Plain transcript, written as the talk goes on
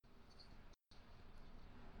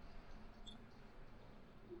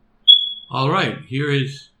All right, here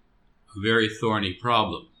is a very thorny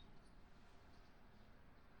problem.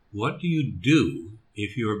 What do you do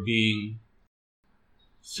if you're being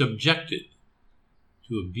subjected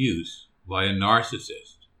to abuse by a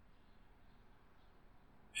narcissist?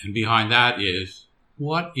 And behind that is,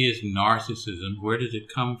 what is narcissism? Where does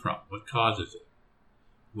it come from? What causes it?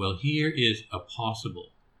 Well, here is a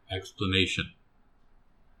possible explanation.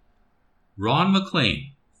 Ron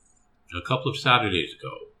McLean, a couple of Saturdays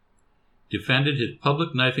ago, defended his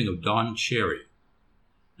public knifing of Don Cherry.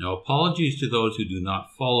 Now, apologies to those who do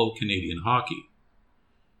not follow Canadian hockey.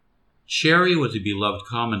 Cherry was a beloved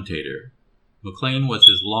commentator. McLean was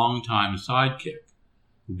his longtime sidekick,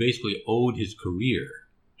 who basically owed his career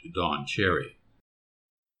to Don Cherry.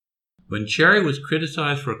 When Cherry was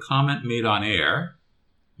criticized for a comment made on air,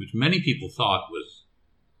 which many people thought was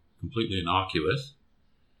completely innocuous,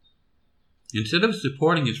 instead of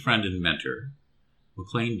supporting his friend and mentor,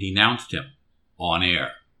 McLean denounced him on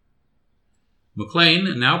air.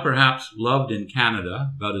 McLean, now perhaps loved in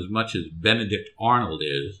Canada about as much as Benedict Arnold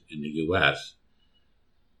is in the US,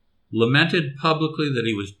 lamented publicly that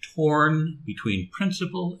he was torn between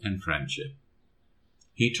principle and friendship.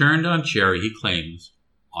 He turned on Cherry, he claims,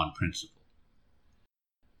 on principle.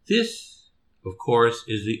 This, of course,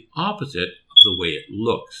 is the opposite of the way it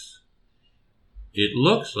looks. It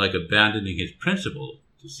looks like abandoning his principle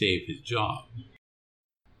to save his job.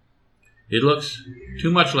 It looks too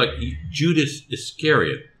much like Judas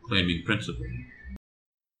Iscariot claiming principle.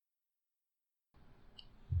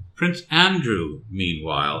 Prince Andrew,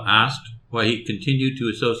 meanwhile, asked why he continued to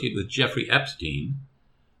associate with Jeffrey Epstein,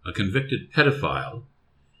 a convicted pedophile,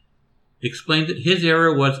 explained that his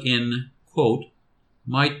error was in, quote,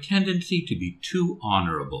 my tendency to be too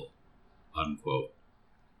honorable, unquote.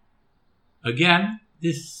 Again,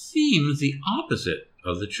 this seems the opposite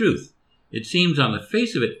of the truth. It seems on the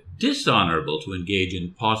face of it dishonorable to engage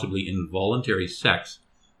in possibly involuntary sex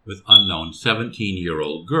with unknown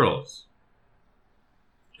 17-year-old girls.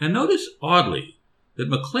 And notice, oddly, that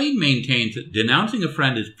McLean maintains that denouncing a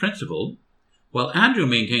friend is principled, while Andrew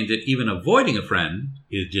maintains that even avoiding a friend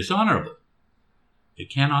is dishonorable.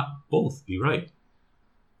 It cannot both be right.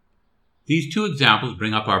 These two examples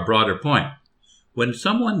bring up our broader point. When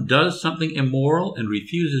someone does something immoral and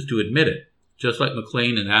refuses to admit it, just like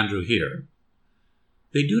McLean and Andrew here,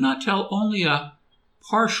 they do not tell only a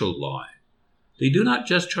partial lie. They do not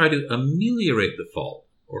just try to ameliorate the fault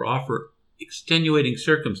or offer extenuating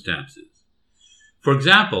circumstances. For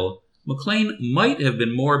example, McLean might have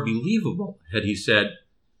been more believable had he said,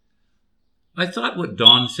 I thought what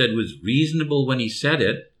Don said was reasonable when he said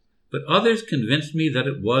it, but others convinced me that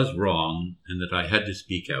it was wrong and that I had to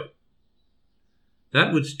speak out.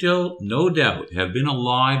 That would still, no doubt, have been a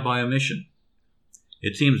lie by omission.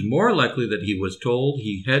 It seems more likely that he was told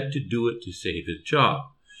he had to do it to save his job,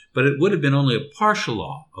 but it would have been only a partial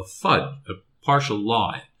lie, a partial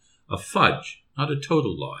lie, a fudge, not a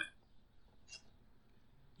total lie.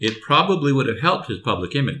 It probably would have helped his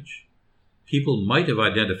public image. People might have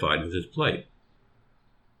identified with his plight.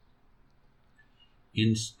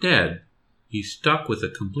 Instead, he stuck with a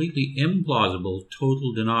completely implausible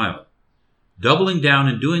total denial, doubling down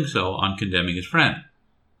in doing so on condemning his friend.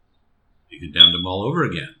 He condemned him all over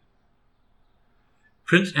again.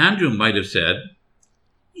 Prince Andrew might have said,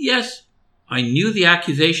 yes, I knew the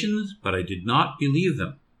accusations, but I did not believe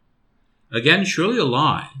them. Again, surely a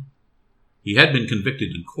lie. He had been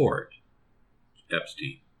convicted in court,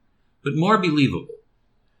 Epstein, but more believable.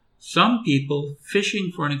 Some people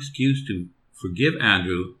fishing for an excuse to forgive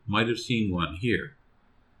Andrew might have seen one here.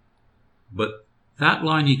 But that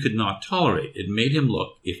line he could not tolerate. It made him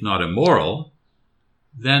look, if not immoral,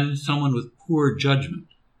 then someone with poor judgment.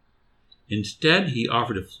 Instead, he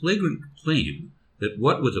offered a flagrant claim that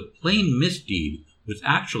what was a plain misdeed was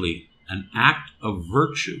actually an act of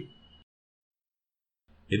virtue.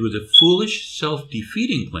 It was a foolish,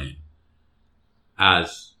 self-defeating claim,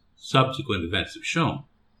 as subsequent events have shown.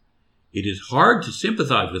 It is hard to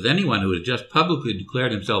sympathize with anyone who has just publicly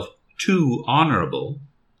declared himself too honorable,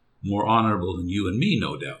 more honorable than you and me,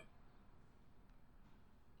 no doubt.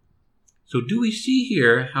 So do we see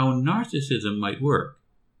here how narcissism might work?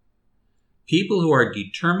 People who are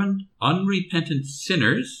determined, unrepentant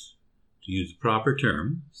sinners, to use the proper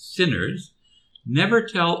term, sinners, never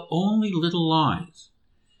tell only little lies.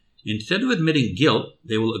 Instead of admitting guilt,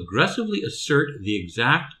 they will aggressively assert the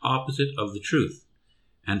exact opposite of the truth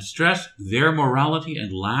and stress their morality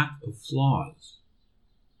and lack of flaws.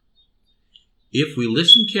 If we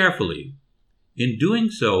listen carefully, in doing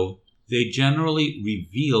so, they generally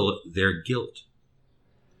reveal their guilt.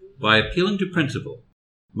 By appealing to principle,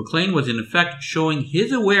 McLean was in effect showing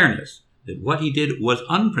his awareness that what he did was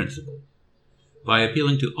unprincipled. By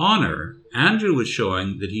appealing to honor, Andrew was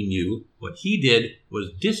showing that he knew what he did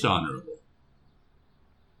was dishonorable.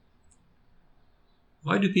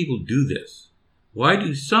 Why do people do this? Why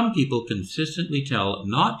do some people consistently tell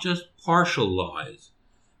not just partial lies,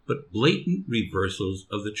 but blatant reversals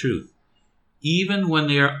of the truth, even when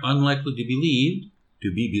they are unlikely to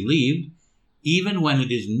be believed, even when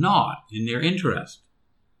it is not in their interest?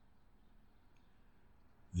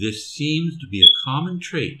 This seems to be a common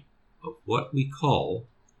trait of what we call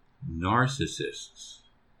narcissists.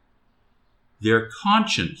 Their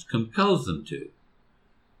conscience compels them to,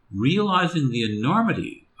 realizing the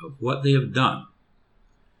enormity of what they have done.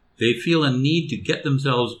 They feel a need to get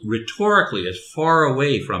themselves rhetorically as far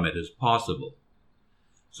away from it as possible.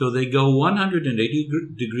 So they go 180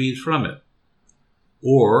 degrees from it.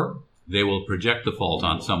 Or they will project the fault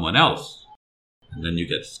on someone else, and then you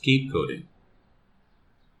get scapegoating.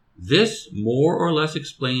 This more or less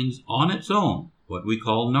explains on its own what we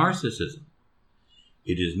call narcissism.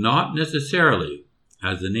 It is not necessarily,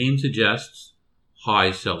 as the name suggests,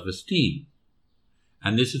 high self-esteem.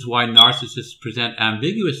 And this is why narcissists present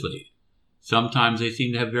ambiguously. Sometimes they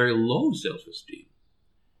seem to have very low self-esteem.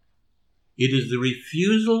 It is the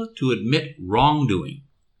refusal to admit wrongdoing.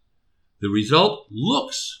 The result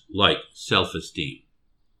looks like self-esteem.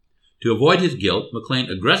 To avoid his guilt, McLean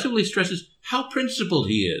aggressively stresses how principled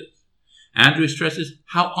he is. Andrew stresses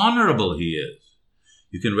how honorable he is.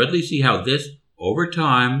 You can readily see how this, over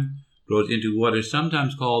time, grows into what is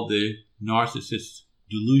sometimes called the narcissist's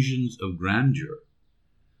delusions of grandeur,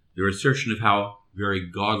 their assertion of how very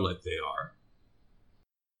godlike they are.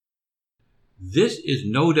 This is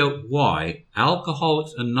no doubt why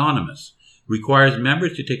Alcoholics Anonymous requires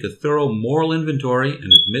members to take a thorough moral inventory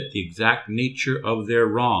and admit the exact nature of their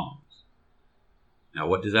wrongs. Now,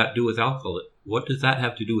 what does that have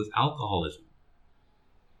to do with alcoholism?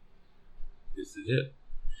 This is it.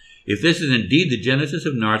 If this is indeed the genesis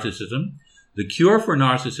of narcissism, the cure for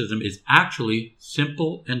narcissism is actually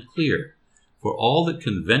simple and clear, for all that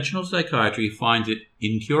conventional psychiatry finds it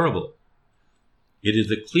incurable. It is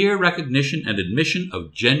the clear recognition and admission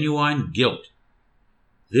of genuine guilt.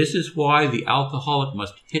 This is why the alcoholic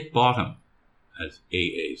must hit bottom, as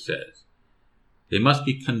AA says. They must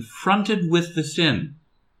be confronted with the sin.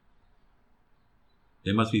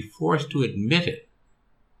 They must be forced to admit it.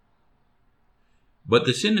 But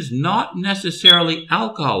the sin is not necessarily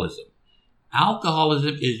alcoholism.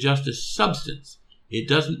 Alcoholism is just a substance. It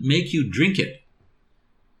doesn't make you drink it.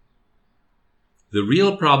 The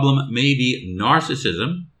real problem may be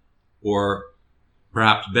narcissism, or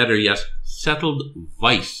perhaps better, yes, settled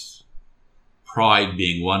vice. Pride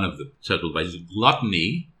being one of the settled vices.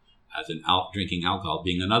 Gluttony, as in drinking alcohol,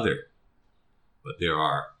 being another. But there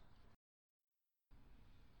are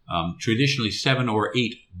traditionally 7 or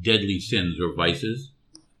 8 deadly sins or vices,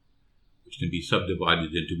 which can be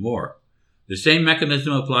subdivided into more. The same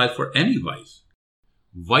mechanism applies for any vice.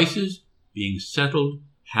 Vices being settled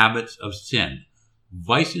habits of sin.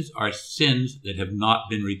 Vices are sins that have not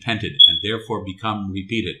been repented and therefore become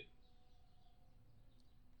repeated.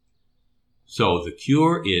 So the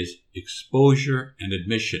cure is exposure and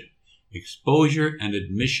admission. Exposure and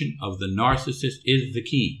admission of the narcissist is the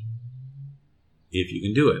key, if you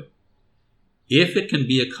can do it. If it can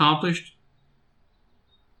be accomplished,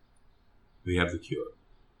 we have the cure.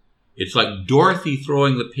 It's like Dorothy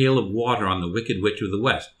throwing the pail of water on the Wicked Witch of the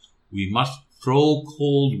West. We must throw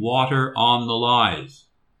cold water on the lies.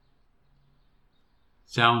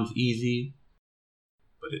 Sounds easy,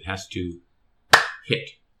 but it has to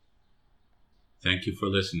hit. Thank you for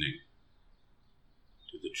listening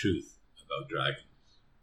to The Truth About Dragons.